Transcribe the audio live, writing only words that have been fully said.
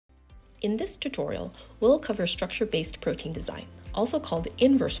In this tutorial, we'll cover structure-based protein design, also called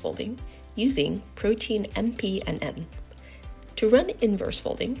inverse folding, using ProteinMPNN. To run inverse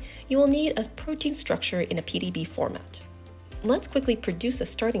folding, you will need a protein structure in a PDB format. Let's quickly produce a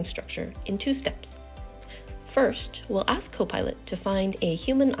starting structure in 2 steps. First, we'll ask Copilot to find a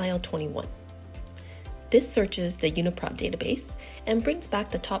human IL-21. This searches the UniProt database and brings back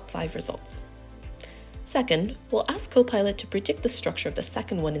the top 5 results. Second, we'll ask Copilot to predict the structure of the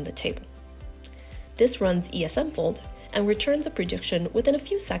second one in the table. This runs ESMFold and returns a prediction within a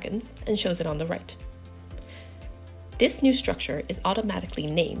few seconds and shows it on the right. This new structure is automatically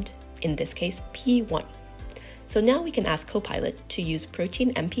named, in this case P1. So now we can ask Copilot to use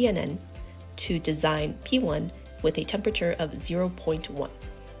ProteinMPNN to design P1 with a temperature of 0.1.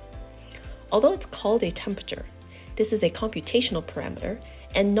 Although it's called a temperature, this is a computational parameter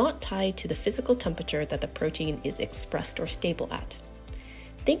and not tied to the physical temperature that the protein is expressed or stable at.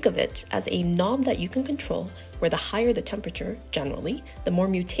 Think of it as a knob that you can control, where the higher the temperature, generally, the more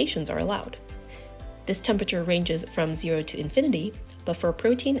mutations are allowed. This temperature ranges from 0 to infinity, but for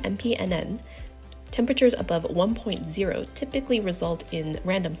ProteinMPNN, temperatures above 1.0 typically result in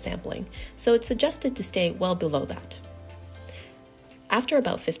random sampling, so it's suggested to stay well below that. After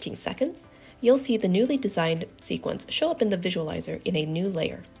about 15 seconds, you'll see the newly designed sequence show up in the visualizer in a new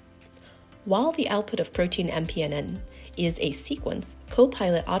layer. While the output of ProteinMPNN is a sequence,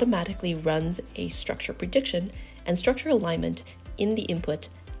 Copilot automatically runs a structure prediction and structure alignment in the input,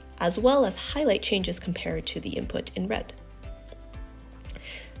 as well as highlight changes compared to the input in red.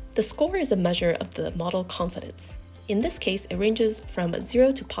 The score is a measure of the model confidence. In this case, it ranges from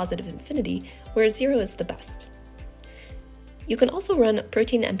 0 to positive infinity, where 0 is the best. You can also run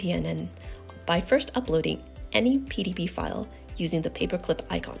ProteinMPNN by first uploading any PDB file using the paperclip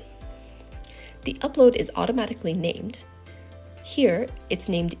icon. The upload is automatically named. Here, it's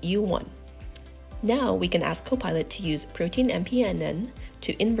named U1. Now we can ask Copilot to use ProteinMPNN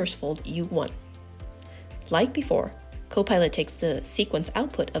to inverse fold U1. Like before, Copilot takes the sequence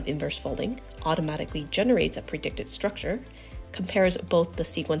output of inverse folding, automatically generates a predicted structure, compares both the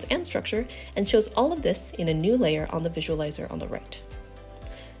sequence and structure, and shows all of this in a new layer on the visualizer on the right.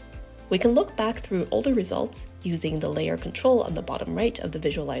 We can look back through older results using the layer control on the bottom right of the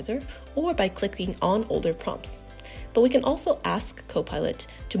visualizer or by clicking on older prompts. But we can also ask Copilot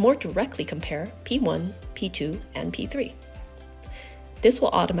to more directly compare P1, P2, and P3. This will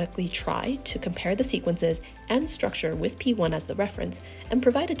automatically try to compare the sequences and structure with P1 as the reference and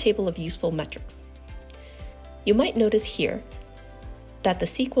provide a table of useful metrics. You might notice here that the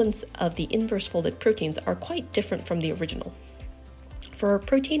sequence of the inverse folded proteins are quite different from the original. For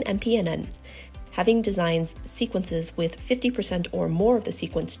ProteinMPNN, having designs sequences with 50% or more of the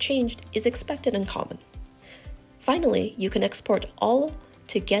sequence changed is expected and common. Finally, you can export all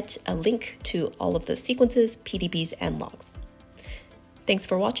to get a link to all of the sequences, PDBs, and logs. Thanks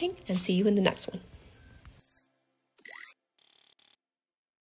for watching, and see you in the next one.